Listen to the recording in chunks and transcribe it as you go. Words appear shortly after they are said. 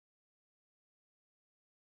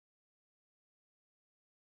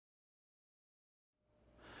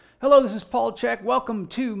Hello, this is Chek. Welcome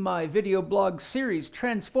to my video blog series,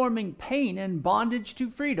 Transforming Pain and Bondage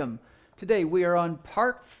to Freedom. Today we are on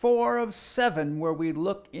part 4 of 7, where we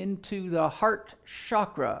look into the heart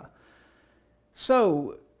chakra.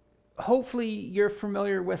 So, hopefully you're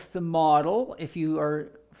familiar with the model. If you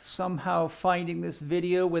are somehow finding this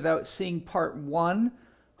video without seeing part 1,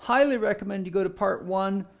 highly recommend you go to part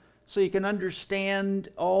 1 so you can understand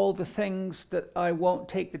all the things that I won't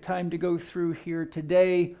take the time to go through here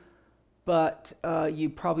today. But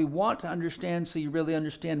you probably want to understand, so you really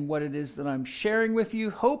understand what it is that I'm sharing with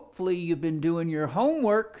you. Hopefully you've been doing your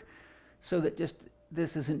homework so that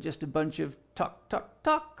this isn't just a bunch of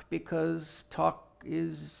talk, because talk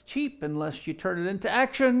is cheap unless you turn it into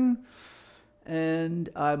action. And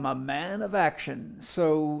I'm a man of action.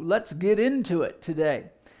 So let's get into it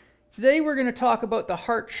today. Today we're going to talk about the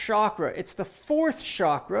heart chakra. It's the 4th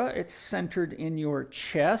chakra. It's centered in your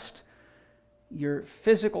chest. Your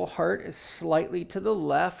physical heart is slightly to the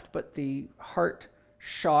left, but the heart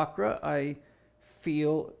chakra, I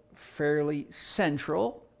feel, fairly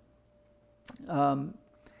central.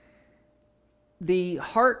 The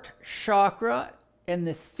heart chakra, and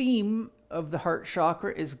the theme of the heart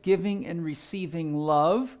chakra is giving and receiving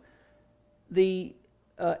love. The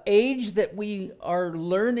age that we are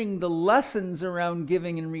learning the lessons around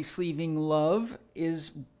giving and receiving love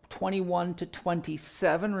is 21 to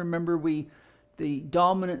 27. Remember, the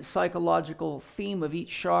dominant psychological theme of each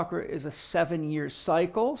chakra is a 7-year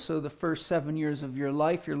cycle. So the first 7 years of your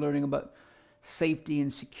life, you're learning about safety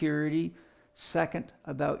and security. Second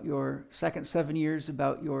 7 years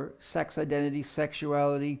about your sex identity,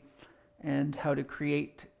 sexuality, and how to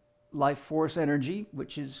create life force energy,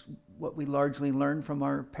 which is what we largely learn from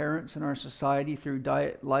our parents and our society through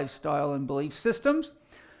diet, lifestyle, and belief systems.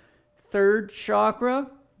 3rd chakra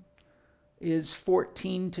is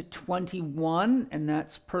 14 to 21, and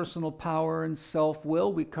that's personal power and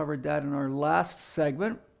self-will. We covered that in our last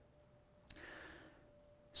segment.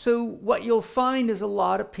 So what you'll find is a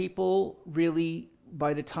lot of people really,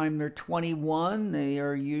 by the time they're 21, they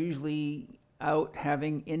are usually out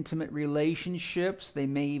having intimate relationships. They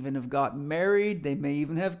may even have gotten married. They may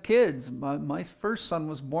even have kids. My first son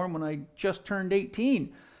was born when I just turned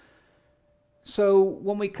 18. So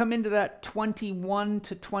when we come into that 21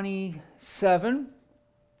 to 27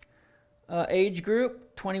 age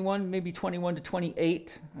group, 21, maybe 21 to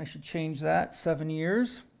 28, I should change that, 7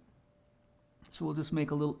 years. So we'll just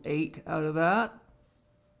make a little 8 out of that.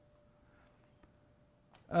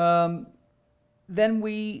 Then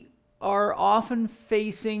we are often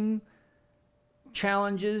facing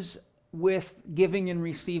challenges with giving and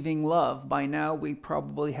receiving love. By now we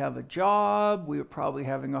probably have a job. We're probably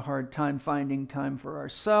having a hard time finding time for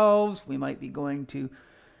ourselves. We might be going to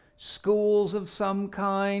schools of some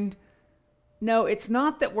kind. Now, it's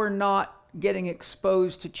not that we're not getting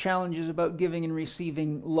exposed to challenges about giving and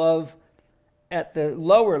receiving love at the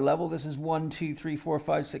lower level. This is 1, 2, 3, 4,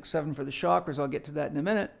 5, 6, 7 for the chakras. I'll get to that in a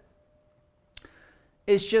minute.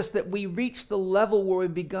 It's just that we reach the level where we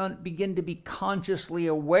begin to be consciously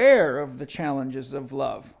aware of the challenges of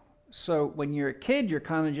love. So when you're a kid, you're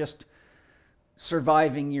kind of just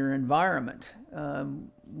surviving your environment.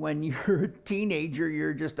 When you're a teenager,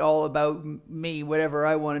 you're just all about me, whatever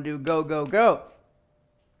I want to do, go, go, go.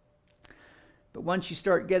 But once you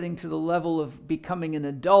start getting to the level of becoming an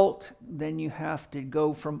adult, then you have to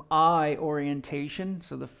go from I orientation.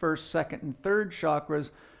 So the 1st, 2nd, and 3rd chakras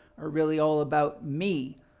are really all about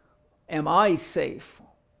me. Am I safe?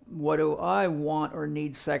 What do I want or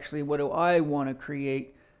need sexually? What do I want to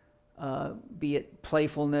create? Be it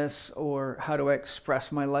playfulness, or how do I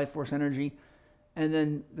express my life force energy? And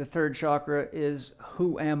then the 3rd chakra is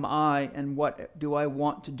who am I, and what do I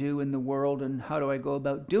want to do in the world, and how do I go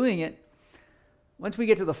about doing it? Once we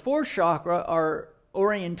get to the 4th chakra, our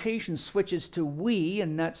orientation switches to we,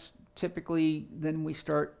 and that's typically then we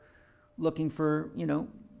start looking for,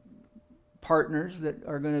 partners that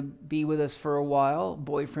are going to be with us for a while,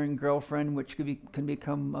 boyfriend, girlfriend, which can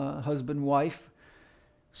become husband, wife.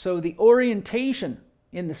 So the orientation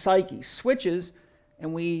in the psyche switches,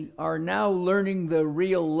 and we are now learning the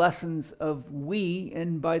real lessons of we,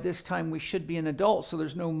 and by this time we should be an adult, so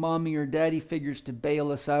there's no mommy or daddy figures to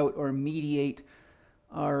bail us out or mediate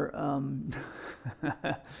our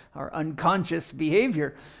our unconscious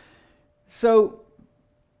behavior. So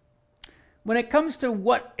when it comes to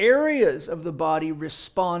what areas of the body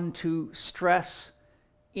respond to stress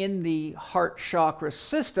in the heart chakra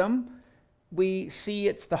system, we see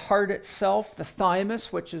it's the heart itself, the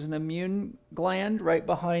thymus, which is an immune gland right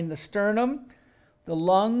behind the sternum, the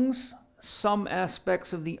lungs, some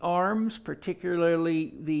aspects of the arms,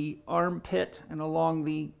 particularly the armpit and along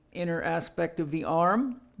the inner aspect of the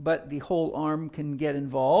arm, but the whole arm can get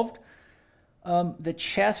involved. The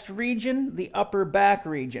chest region, the upper back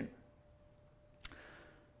region.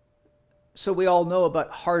 So we all know about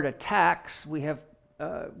heart attacks. We have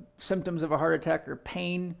symptoms of a heart attack or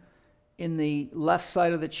pain in the left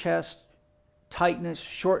side of the chest, tightness,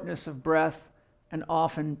 shortness of breath, and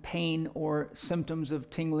often pain or symptoms of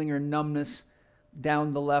tingling or numbness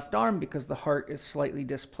down the left arm because the heart is slightly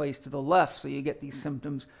displaced to the left. So you get these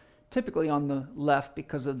symptoms typically on the left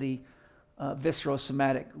because of the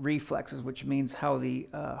viscerosomatic reflexes, which means how the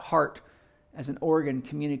heart as an organ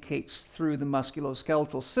communicates through the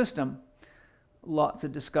musculoskeletal system. Lots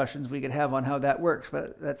of discussions we could have on how that works,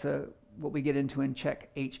 but that's what we get into in Chek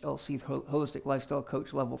HLC, Holistic Lifestyle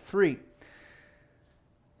Coach Level 3.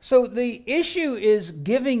 So the issue is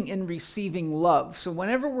giving and receiving love. So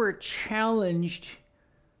whenever we're challenged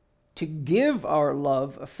to give our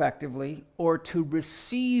love effectively or to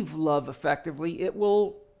receive love effectively, it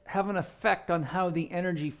will have an effect on how the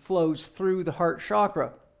energy flows through the heart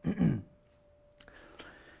chakra.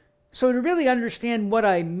 So to really understand what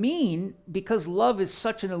I mean, because love is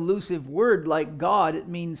such an elusive word, like God, it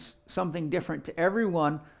means something different to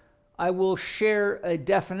everyone, I will share a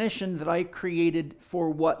definition that I created for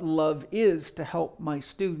what love is to help my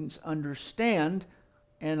students understand.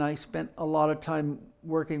 And I spent a lot of time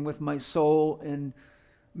working with my soul and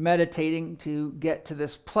meditating to get to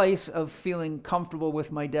this place of feeling comfortable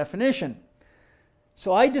with my definition.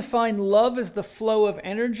 So I define love as the flow of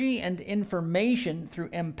energy and information through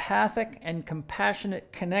empathic and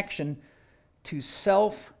compassionate connection to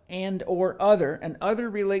self and or other. And other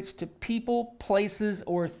relates to people, places,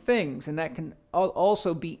 or things. And that can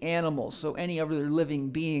also be animals. So any other living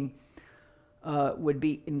being would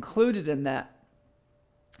be included in that.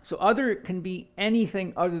 So other can be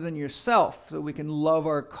anything other than yourself. So we can love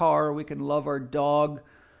our car, we can love our dog,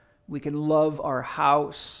 we can love our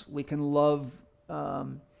house, we can love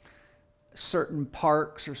certain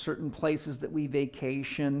parks or certain places that we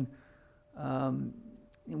vacation. And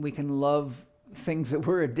we can love things that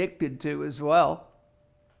we're addicted to as well.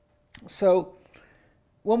 So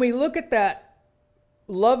when we look at that,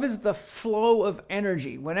 love is the flow of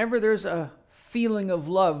energy. Whenever there's a feeling of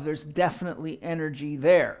love, there's definitely energy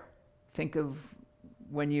there. Think of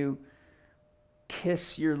when you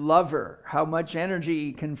kiss your lover, how much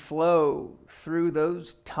energy can flow through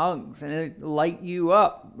those tongues and it light you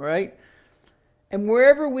up, right? And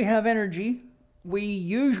wherever we have energy, we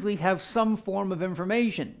usually have some form of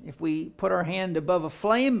information. If we put our hand above a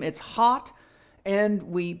flame, it's hot, and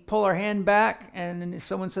we pull our hand back, and if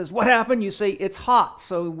someone says, "What happened?" you say, "It's hot."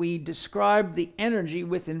 So we describe the energy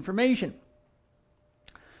with information.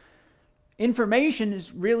 Information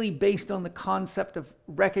is really based on the concept of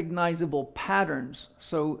recognizable patterns.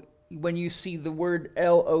 So when you see the word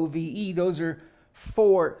LOVE, those are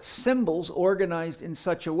 4 symbols organized in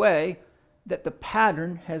such a way that the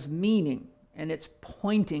pattern has meaning, and it's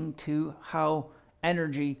pointing to how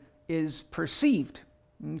energy is perceived.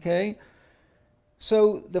 Okay?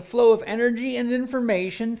 So the flow of energy and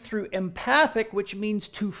information through empathic, which means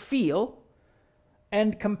to feel,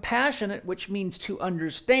 and compassionate, which means to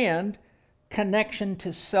understand, connection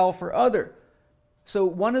to self or other. So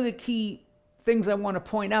one of the key things I want to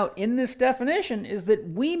point out in this definition is that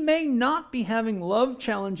we may not be having love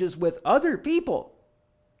challenges with other people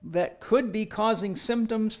that could be causing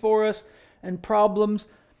symptoms for us and problems.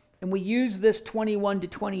 And we use this 21 to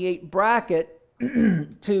 28 bracket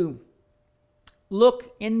to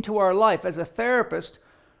look into our life. As a therapist,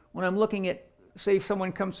 when I'm looking at, say, if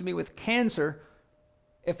someone comes to me with cancer,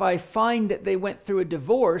 if I find that they went through a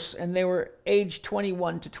divorce and they were age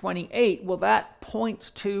 21 to 28, well, that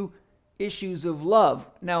points to issues of love.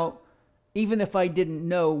 Now, even if I didn't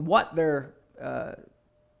know what their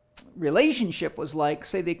relationship was like,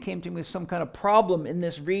 say they came to me with some kind of problem in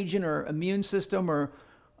this region or immune system or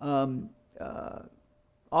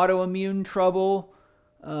autoimmune trouble,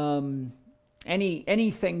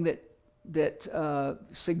 anything that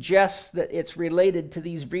suggests that it's related to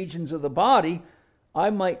these regions of the body, I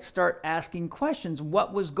might start asking questions.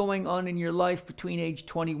 What was going on in your life between age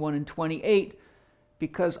 21 and 28?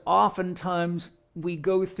 Because oftentimes we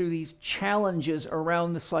go through these challenges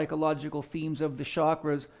around the psychological themes of the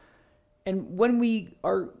chakras. And when we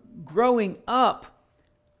are growing up,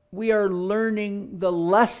 we are learning the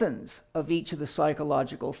lessons of each of the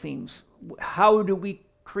psychological themes. How do we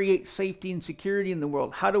create safety and security in the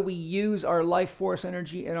world? How do we use our life force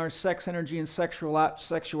energy and our sex energy and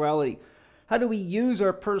sexuality? How do we use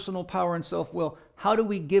our personal power and self-will? How do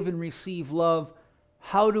we give and receive love?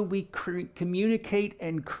 how do we communicate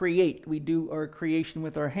and create? We do our creation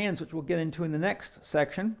with our hands, which we'll get into in the next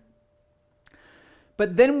section.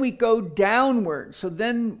 But then we go downward. So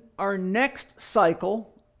then our next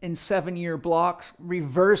cycle in 7-year blocks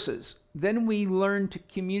reverses. Then we learn to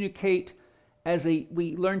communicate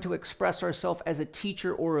we learn to express ourselves as a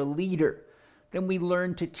teacher or a leader. Then we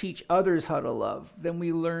learn to teach others how to love. Then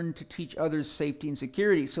we learn to teach others safety and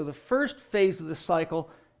security. So the first phase of the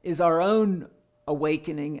cycle is our own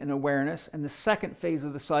awakening and awareness. And the second phase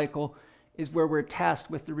of the cycle is where we're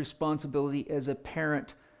tasked with the responsibility as a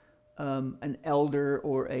parent, an elder,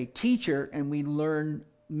 or a teacher. And we learn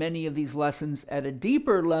many of these lessons at a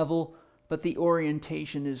deeper level, but the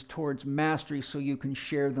orientation is towards mastery so you can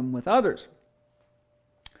share them with others.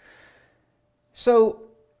 So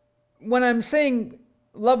when I'm saying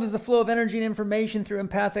love is the flow of energy and information through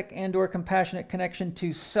empathic and or compassionate connection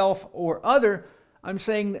to self or other, I'm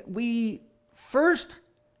saying that we first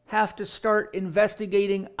have to start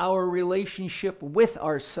investigating our relationship with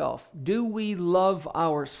ourself. Do we love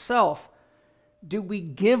ourself? Do we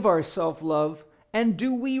give ourselves love? And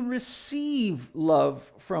do we receive love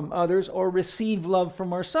from others or receive love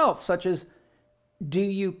from ourselves? Such as, do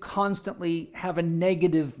you constantly have a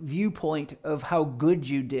negative viewpoint of how good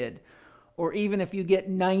you did? Or even if you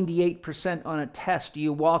get 98% on a test, do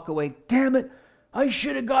you walk away, damn it, I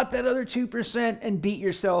should have got that other 2%, and beat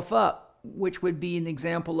yourself up, which would be an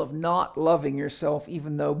example of not loving yourself,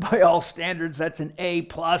 even though by all standards that's an A+,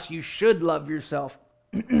 you should love yourself.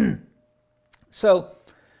 So,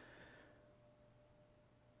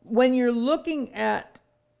 when you're looking at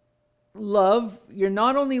love, you're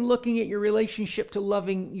not only looking at your relationship to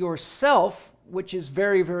loving yourself, which is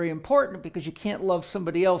very, very important because you can't love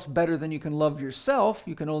somebody else better than you can love yourself.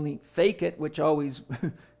 You can only fake it, which always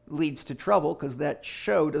leads to trouble because that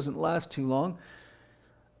show doesn't last too long.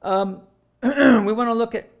 We want to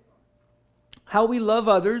look at how we love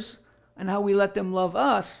others and how we let them love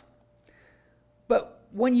us. But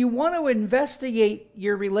when you want to investigate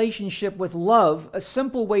your relationship with love, a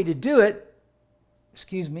simple way to do it,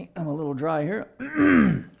 excuse me, I'm a little dry here.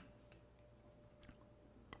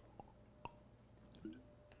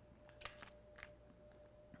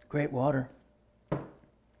 Great water.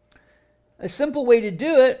 A simple way to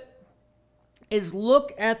do it is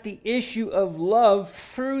look at the issue of love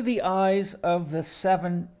through the eyes of the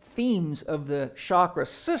 7 themes of the chakra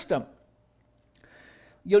system.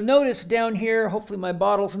 You'll notice down here, hopefully my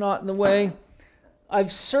bottle's not in the way,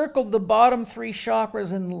 I've circled the bottom 3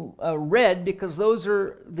 chakras in red because those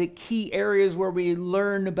are the key areas where we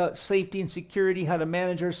learn about safety and security, how to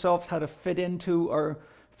manage ourselves, how to fit into our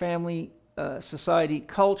family, society,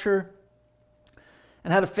 culture,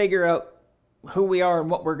 and how to figure out who we are and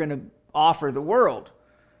what we're going to offer the world.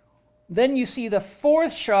 Then you see the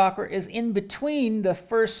 4th chakra is in between the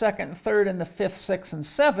 1st, 2nd, 3rd, and the 5th, 6th, and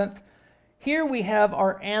 7th. Here we have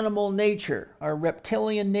our animal nature, our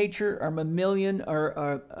reptilian nature, our mammalian,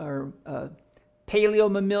 our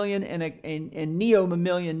paleo-mammalian, and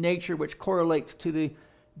neo-mammalian nature, which correlates to the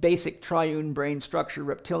basic triune brain structure,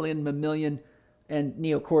 reptilian, mammalian, and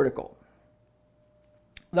neocortical.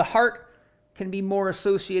 The heart can be more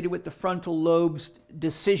associated with the frontal lobes,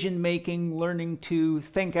 decision-making, learning to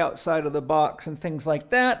think outside of the box, and things like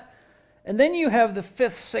that. And then you have the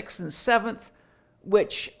 5th, 6th, and 7th,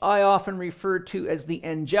 which I often refer to as the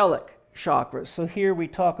angelic chakras. So here we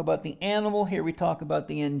talk about the animal, here we talk about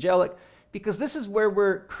the angelic, because this is where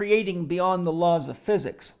we're creating beyond the laws of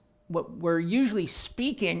physics. We're usually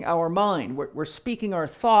speaking our mind, we're speaking our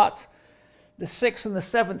thoughts. The 6th and the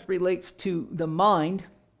 7th relates to the mind,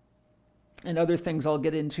 and other things I'll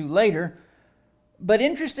get into later. But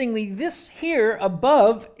interestingly, this here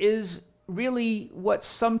above is really what's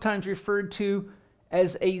sometimes referred to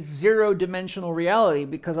as a zero-dimensional reality,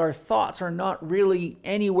 because our thoughts are not really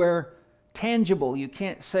anywhere tangible. You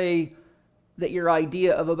can't say that your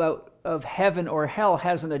idea of heaven or hell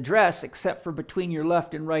has an address except for between your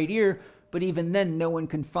left and right ear, but even then no one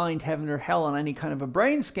can find heaven or hell on any kind of a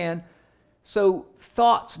brain scan. So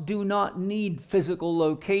thoughts do not need physical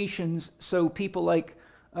locations. So people like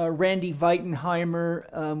Randy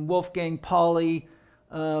Weitenheimer, Wolfgang Pauli,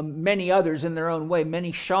 many others in their own way,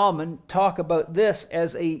 many shaman talk about this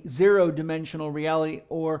as a zero-dimensional reality,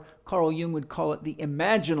 or Carl Jung would call it the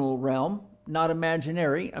imaginal realm, not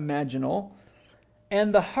imaginary, imaginal.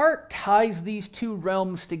 And the heart ties these 2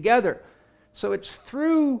 realms together. So it's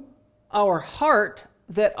through our heart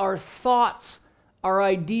that our thoughts, our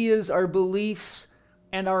ideas, our beliefs,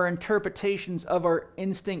 and our interpretations of our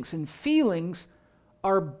instincts and feelings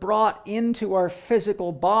are brought into our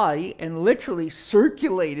physical body and literally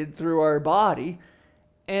circulated through our body.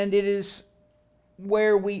 And it is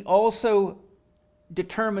where we also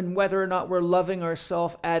determine whether or not we're loving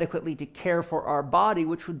ourselves adequately to care for our body,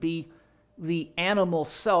 which would be the animal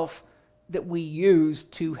self that we use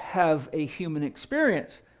to have a human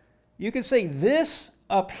experience. You could say this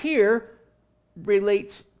up here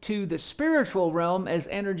relates to the spiritual realm as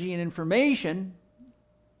energy and information,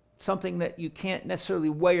 something that you can't necessarily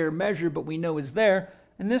weigh or measure, but we know is there.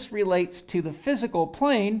 And this relates to the physical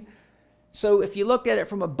plane. So if you look at it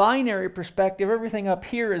from a binary perspective, everything up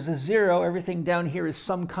here is a 0, everything down here is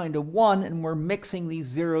some kind of 1, and we're mixing these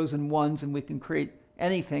zeros and ones, and we can create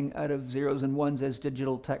anything out of zeros and ones as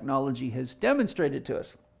digital technology has demonstrated to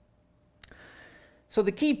us. So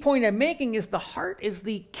the key point I'm making is the heart is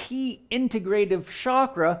the key integrative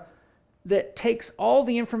chakra that takes all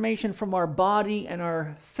the information from our body and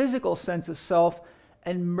our physical sense of self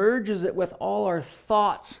and merges it with all our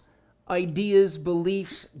thoughts, ideas,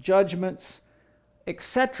 beliefs, judgments,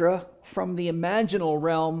 etc. from the imaginal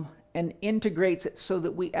realm and integrates it so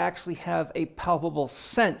that we actually have a palpable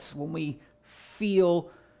sense when we feel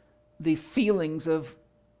the feelings of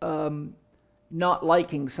not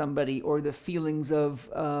liking somebody, or the feelings of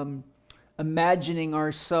imagining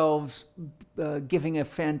ourselves giving a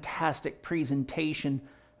fantastic presentation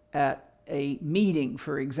at a meeting,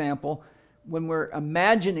 for example. When we're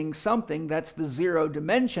imagining something, that's the 0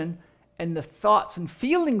 dimension, and the thoughts and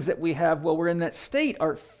feelings that we have while we're in that state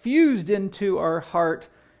are fused into our heart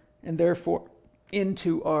and therefore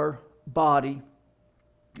into our body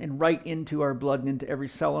and right into our blood and into every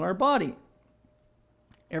cell in our body.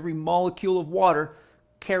 Every molecule of water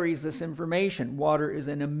carries this information. Water is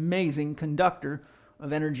an amazing conductor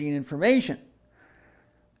of energy and information.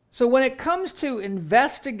 So when it comes to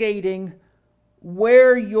investigating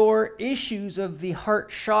where your issues of the heart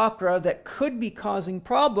chakra that could be causing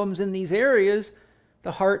problems in these areas,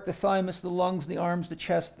 the heart, the thymus, the lungs, the arms, the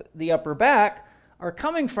chest, the upper back, are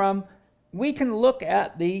coming from, we can look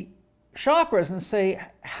at the chakras and say,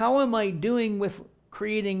 how am I doing with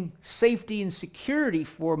creating safety and security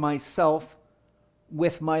for myself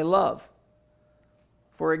with my love?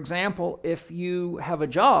 For example, if you have a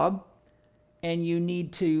job and you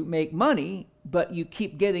need to make money, but you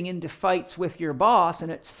keep getting into fights with your boss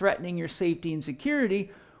and it's threatening your safety and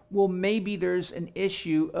security, well, maybe there's an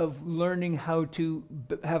issue of learning how to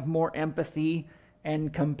have more empathy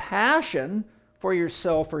and compassion for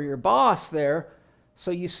yourself or your boss there.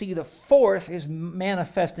 So you see the fourth is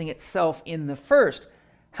manifesting itself in the first.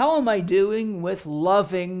 How am I doing with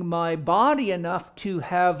loving my body enough to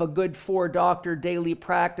have a good 4-doctor daily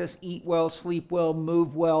practice, eat well, sleep well,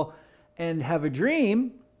 move well, and have a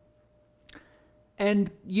dream? And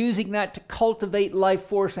using that to cultivate life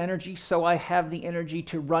force energy so I have the energy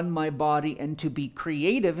to run my body and to be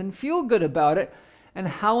creative and feel good about it. And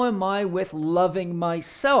how am I with loving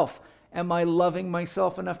myself? Am I loving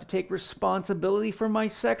myself enough to take responsibility for my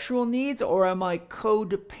sexual needs, or am I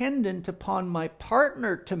codependent upon my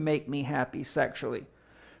partner to make me happy sexually?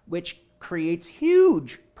 Which creates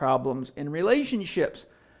huge problems in relationships.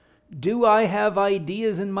 Do I have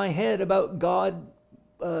ideas in my head about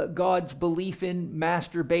God's belief in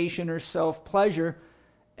masturbation or self-pleasure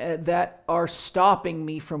that are stopping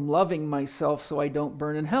me from loving myself so I don't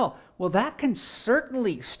burn in hell? Well, that can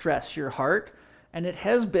certainly stress your heart. And it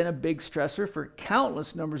has been a big stressor for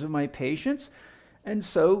countless numbers of my patients. And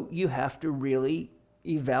so you have to really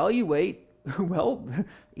evaluate, well,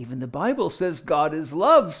 even the Bible says God is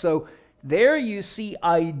love. So there you see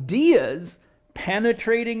ideas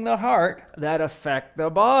penetrating the heart that affect the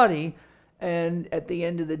body. And at the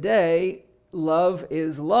end of the day, love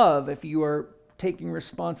is love. If you are taking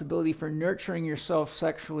responsibility for nurturing yourself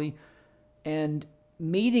sexually and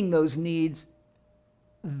meeting those needs,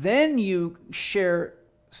 then you share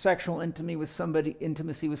sexual intimacy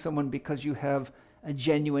with someone because you have a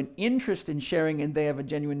genuine interest in sharing, and they have a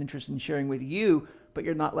genuine interest in sharing with you, but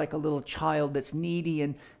you're not like a little child that's needy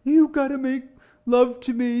and you gotta make love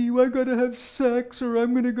to me, I gotta have sex, or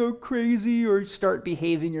I'm gonna go crazy, or start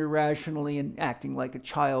behaving irrationally and acting like a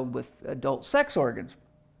child with adult sex organs.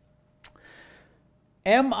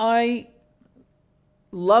 Am I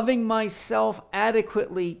loving myself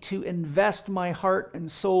adequately to invest my heart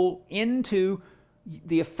and soul into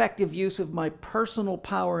the effective use of my personal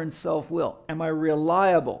power and self-will? Am I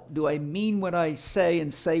reliable? Do I mean what I say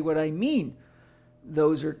and say what I mean?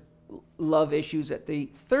 Those are love issues at the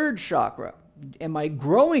 3rd chakra. Am I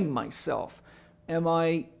growing myself? Am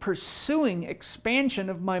I pursuing expansion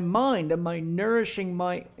of my mind? Am I nourishing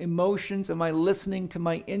my emotions? Am I listening to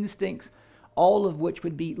my instincts? All of which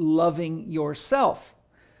would be loving yourself.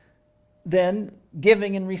 then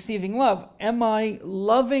giving and receiving love. Am I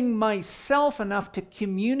loving myself enough to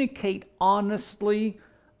communicate honestly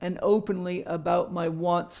and openly about my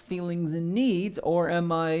wants, feelings, and needs? Or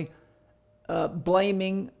am I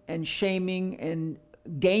blaming and shaming and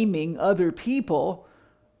gaming other people,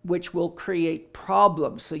 which will create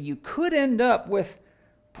problems? So you could end up with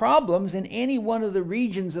problems in any one of the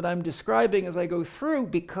regions that I'm describing as I go through,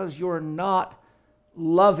 because you're not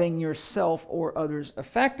loving yourself or others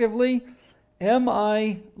effectively. Am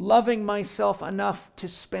I loving myself enough to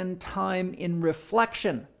spend time in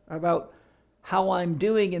reflection about how I'm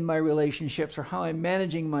doing in my relationships or how I'm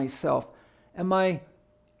managing myself? Am I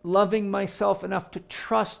loving myself enough to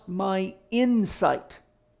trust my insight,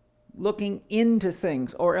 looking into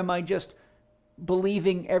things? Or am I just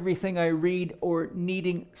believing everything I read, or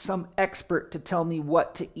needing some expert to tell me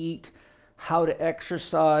what to eat, how to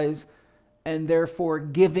exercise, and therefore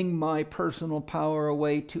giving my personal power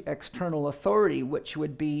away to external authority, which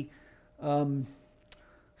would be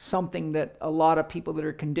something that a lot of people that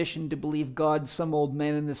are conditioned to believe God's some old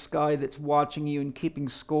man in the sky that's watching you and keeping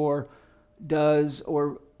score does,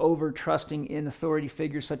 or over trusting in authority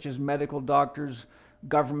figures such as medical doctors,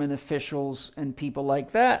 government officials, and people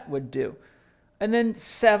like that would do. And then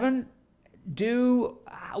 7,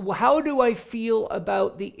 how do I feel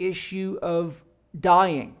about the issue of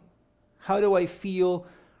dying? How do I feel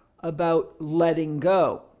about letting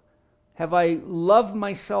go? Have I loved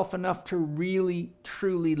myself enough to really,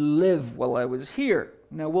 truly live while I was here?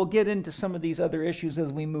 Now, we'll get into some of these other issues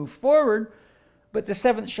as we move forward, but the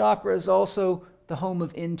 7th chakra is also the home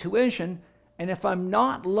of intuition. And if I'm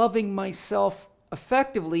not loving myself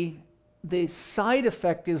effectively, the side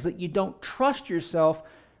effect is that you don't trust yourself.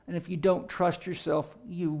 And if you don't trust yourself,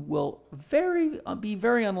 you will be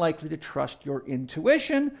very unlikely to trust your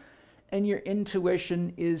intuition. And your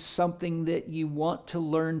intuition is something that you want to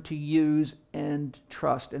learn to use and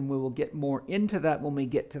trust. And we will get more into that when we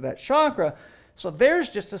get to that chakra. So there's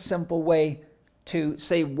just a simple way to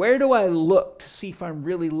say, where do I look to see if I'm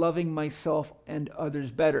really loving myself and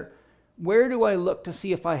others better? Where do I look to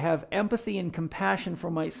see if I have empathy and compassion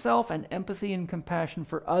for myself and empathy and compassion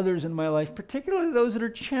for others in my life, particularly those that are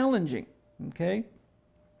challenging? Okay?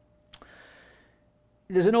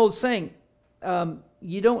 There's an old saying,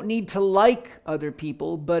 you don't need to like other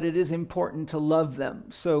people, but it is important to love them.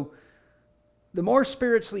 So the more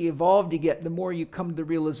spiritually evolved you get, the more you come to the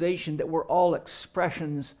realization that we're all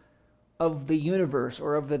expressions of the universe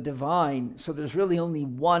or of the divine. So there's really only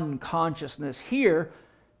one consciousness here.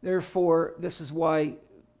 Therefore, this is why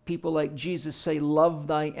people like Jesus say, love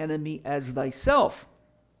thy enemy as thyself.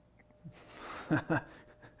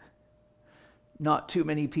 Not too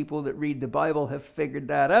many people that read the Bible have figured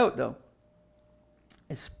that out, though.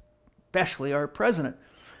 Especially our president.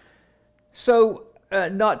 So,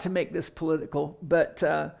 not to make this political, but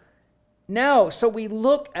now, so we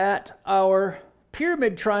look at our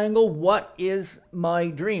pyramid triangle. What is my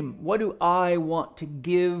dream? What do I want to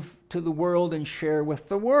give to the world and share with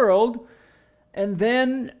the world? And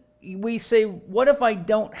then we say, what if I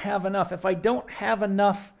don't have enough? If I don't have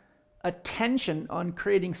enough attention on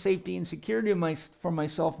creating safety and security for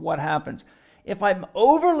myself, what happens? If I'm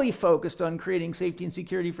overly focused on creating safety and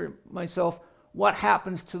security for myself, what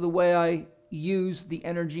happens to the way I use the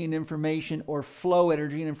energy and information, or flow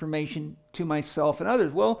energy and information to myself and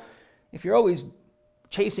others? Well, if you're always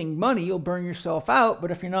chasing money, you'll burn yourself out.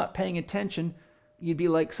 But if you're not paying attention, you'd be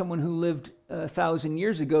like someone who lived 1,000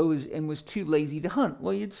 years ago and was too lazy to hunt.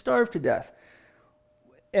 Well, you'd starve to death.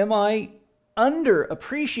 Am I under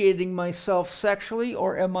appreciating myself sexually,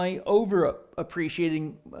 or am I over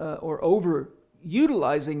appreciating or over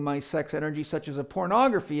utilizing my sex energy, such as a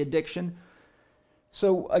pornography addiction?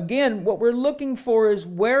 So again, what we're looking for is,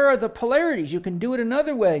 where are the polarities? You can do it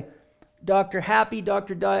another way. Dr. Happy,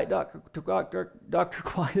 Dr. Diet, Dr.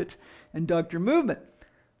 Quiet, and Dr. Movement.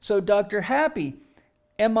 So Dr. Happy,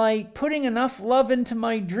 am I putting enough love into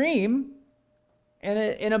my dream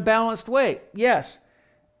in a balanced way? Yes.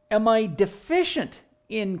 Am I deficient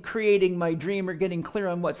in creating my dream or getting clear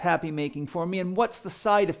on what's happy making for me, and what's the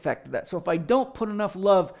side effect of that? So if I don't put enough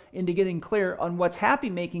love into getting clear on what's happy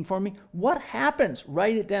making for me, what happens?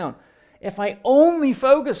 Write it down. If I only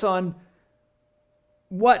focus on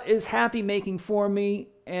what is happy making for me,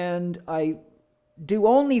 and I do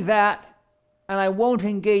only that, and I won't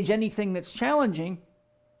engage anything that's challenging,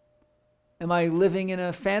 am I living in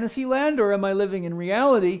a fantasy land, or am I living in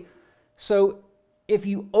reality? So if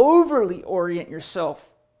you overly orient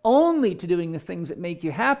yourself only to doing the things that make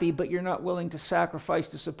you happy, but you're not willing to sacrifice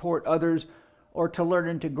to support others or to learn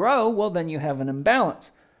and to grow, well, then you have an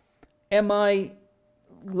imbalance. Am I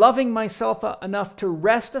loving myself enough to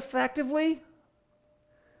rest effectively?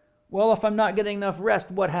 Well, if I'm not getting enough rest,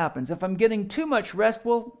 what happens? If I'm getting too much rest,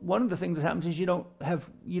 well, one of the things that happens is you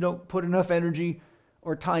don't put enough energy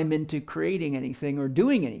or time into creating anything or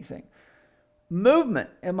doing anything. Movement.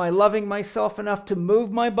 Am I loving myself enough to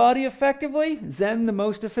move my body effectively? Zen the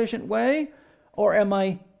most efficient way? Or am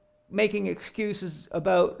I making excuses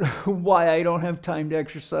about why I don't have time to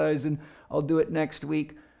exercise and I'll do it next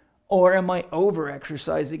week? Or am I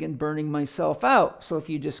over-exercising and burning myself out? So if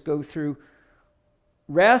you just go through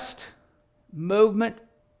rest, movement,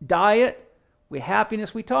 diet,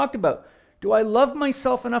 happiness we talked about. Do I love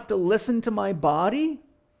myself enough to listen to my body?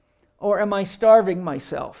 Or am I starving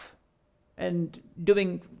myself and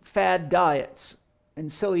doing fad diets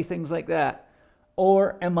and silly things like that?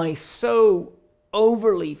 Or am I so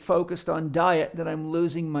overly focused on diet that I'm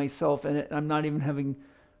losing myself in it and I'm not even having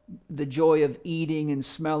the joy of eating and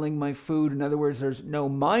smelling my food? In other words, there's no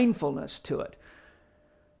mindfulness to it.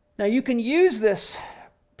 Now you can use this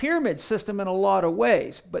pyramid system in a lot of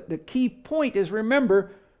ways, but the key point is,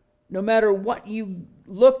 remember, no matter what you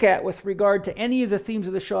look at with regard to any of the themes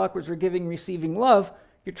of the chakras or giving, receiving, love,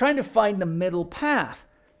 you're trying to find the middle path.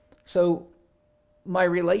 So my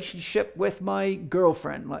relationship with my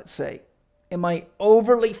girlfriend, let's say, am I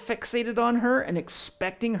overly fixated on her and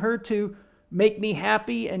expecting her to make me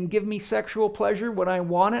happy and give me sexual pleasure when I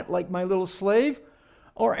want it, like my little slave?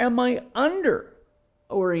 Or am I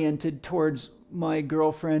under-oriented towards my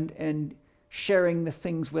girlfriend and sharing the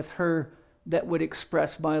things with her that would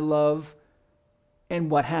express my love, and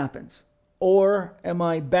what happens? Or am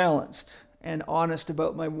I balanced and honest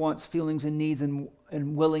about my wants, feelings, and needs, and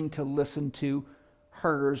willing to listen to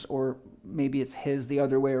hers, or maybe it's his, the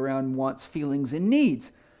other way around, wants, feelings, and needs?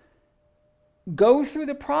 Go through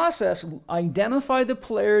the process, identify the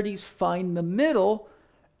polarities, find the middle,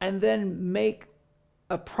 and then make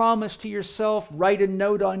a promise to yourself. Write a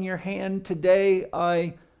note on your hand: today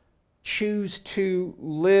I choose to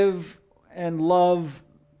live and love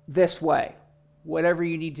this way. Whatever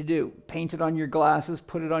you need to do. Paint it on your glasses,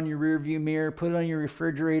 put it on your rear view mirror, put it on your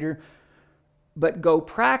refrigerator, but go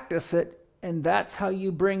practice it. And that's how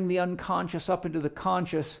you bring the unconscious up into the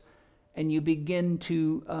conscious, and you begin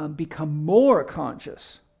to become more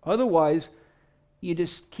conscious. Otherwise, you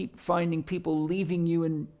just keep finding people leaving you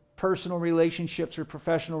in personal relationships or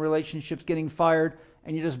professional relationships, getting fired,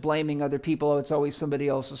 and you're just blaming other people. Oh, it's always somebody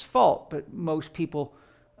else's fault. But most people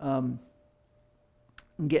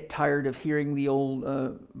get tired of hearing the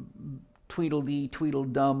old Tweedledee,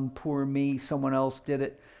 Tweedledum, poor me, someone else did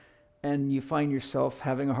it. And you find yourself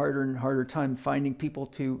having a harder and harder time finding people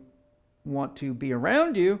to want to be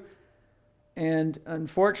around you. And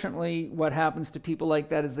unfortunately, what happens to people like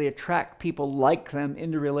that is they attract people like them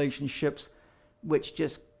into relationships, which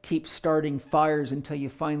just keep starting fires until you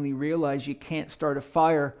finally realize you can't start a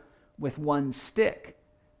fire with one stick.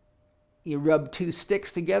 You rub two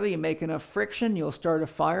sticks together, you make enough friction, you'll start a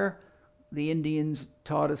fire. The Indians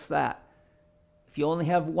taught us that. If you only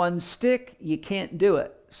have one stick, you can't do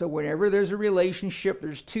it. So whenever there's a relationship,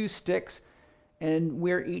 there's two sticks, and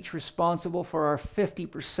we're each responsible for our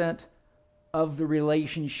 50% of the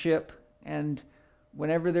relationship. And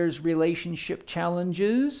whenever there's relationship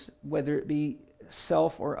challenges, whether it be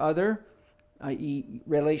self or other, i.e.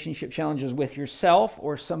 relationship challenges with yourself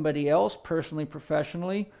or somebody else, personally,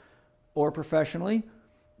 professionally,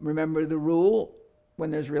 remember the rule: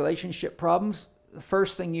 when there's relationship problems, the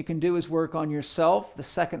first thing you can do is work on yourself. The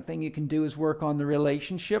second thing you can do is work on the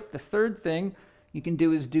relationship. The third thing you can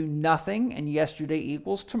do is do nothing, and yesterday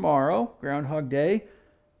equals tomorrow, Groundhog Day.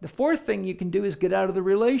 The fourth thing you can do is get out of the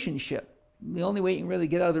relationship. The only way you can really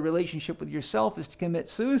get out of the relationship with yourself is to commit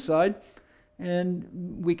suicide, and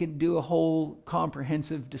we could do a whole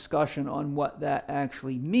comprehensive discussion on what that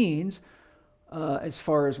actually means as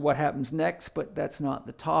far as what happens next, but that's not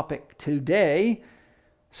the topic today.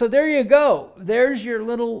 So there you go. There's your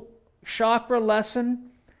little chakra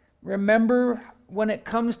lesson. Remember, when it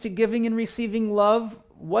comes to giving and receiving love,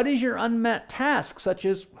 what is your unmet task, such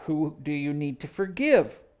as who do you need to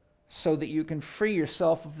forgive so that you can free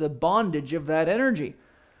yourself of the bondage of that energy?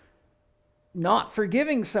 Not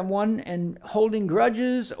forgiving someone and holding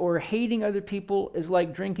grudges or hating other people is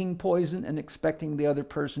like drinking poison and expecting the other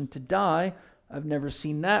person to die. I've never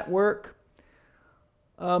seen that work.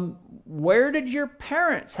 Where did your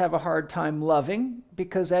parents have a hard time loving?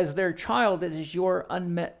 Because as their child, it is your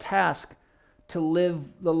unmet task to live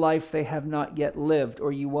the life they have not yet lived,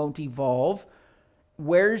 or you won't evolve.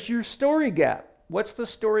 Where's your story gap? What's the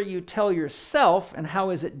story you tell yourself, and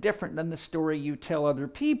how is it different than the story you tell other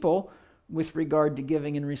people with regard to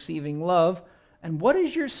giving and receiving love? And what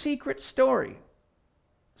is your secret story?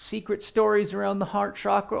 secret stories around the heart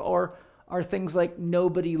chakra, or are things like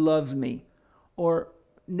nobody loves me, or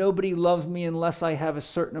nobody loves me unless I have a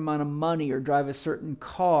certain amount of money, or drive a certain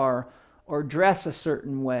car, or dress a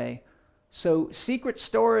certain way. So secret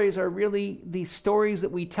stories are really the stories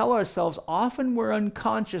that we tell ourselves. Often we're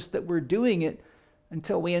unconscious that we're doing it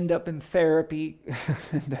until we end up in therapy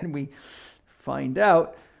and then we find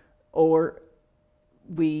out. Or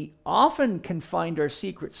we often can find our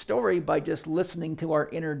secret story by just listening to our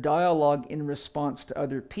inner dialogue in response to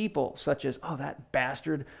other people, such as, oh, that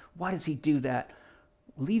bastard, why does he do that?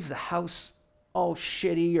 Leaves the house all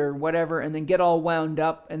shitty or whatever, and then get all wound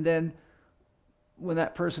up, and then when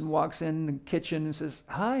that person walks in the kitchen and says,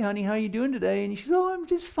 hi, honey, how you doing today? And she says, oh, I'm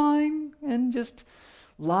just fine, and just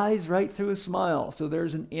lies right through a smile. So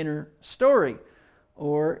there's an inner story.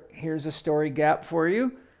 Or here's a story gap for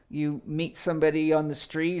you. You meet somebody on the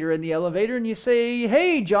street or in the elevator and you say,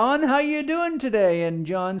 hey, John, how you doing today? And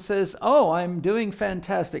John says, oh, I'm doing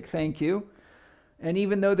fantastic, thank you. And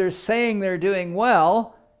even though they're saying they're doing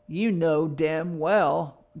well, you know damn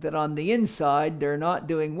well that on the inside they're not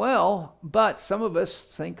doing well. But some of us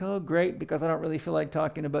think, oh, great, because I don't really feel like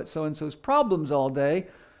talking about so-and-so's problems all day.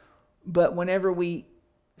 But whenever we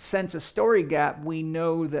sense a story gap, we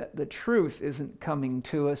know that the truth isn't coming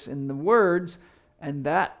to us in the words, and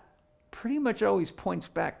that pretty much always points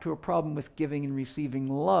back to a problem with giving and receiving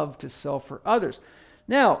love to self or others.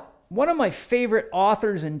 Now, one of my favorite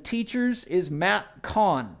authors and teachers is Matt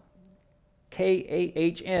Kahn,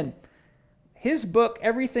 K-A-H-N. His book,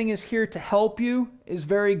 Everything is Here to Help You, is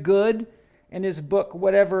very good. And his book,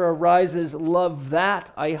 Whatever Arises, Love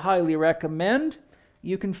That, I highly recommend.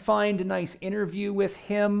 You can find a nice interview with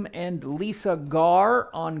him and Lisa Garr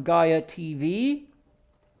on Gaia TV.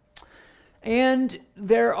 And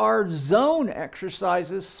there are zone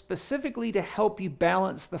exercises specifically to help you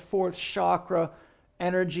balance the fourth chakra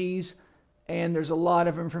energies. And there's a lot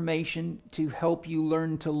of information to help you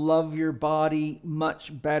learn to love your body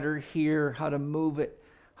much better here, how to move it,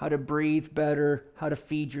 how to breathe better, how to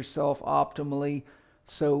feed yourself optimally.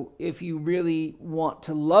 So if you really want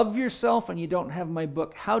to love yourself and you don't have my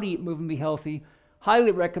book, How to Eat, Move, and Be Healthy,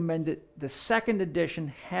 highly recommend it. The second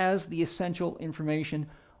edition has the essential information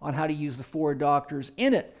on how to use the 4 doctors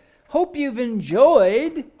in it. Hope you've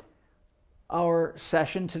enjoyed our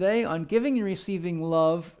session today on giving and receiving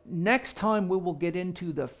love. Next time we will get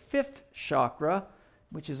into the 5th chakra,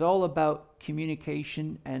 which is all about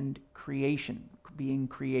communication and creation, being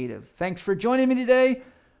creative. Thanks for joining me today.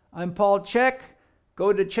 I'm Paul Chek.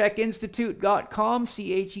 Go to chekinstitute.com,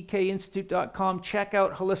 C-H-E-K institute.com. Check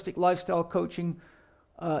out Holistic Lifestyle Coaching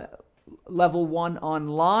Level 1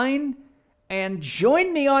 online. And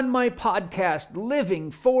join me on my podcast,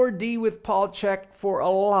 Living 4D with Paul Chek, for a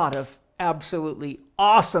lot of absolutely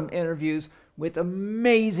awesome interviews with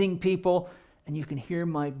amazing people. And you can hear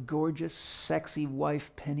my gorgeous, sexy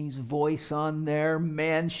wife, Penny's voice on there.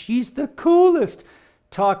 Man, she's the coolest.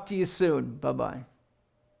 Talk to you soon. Bye-bye.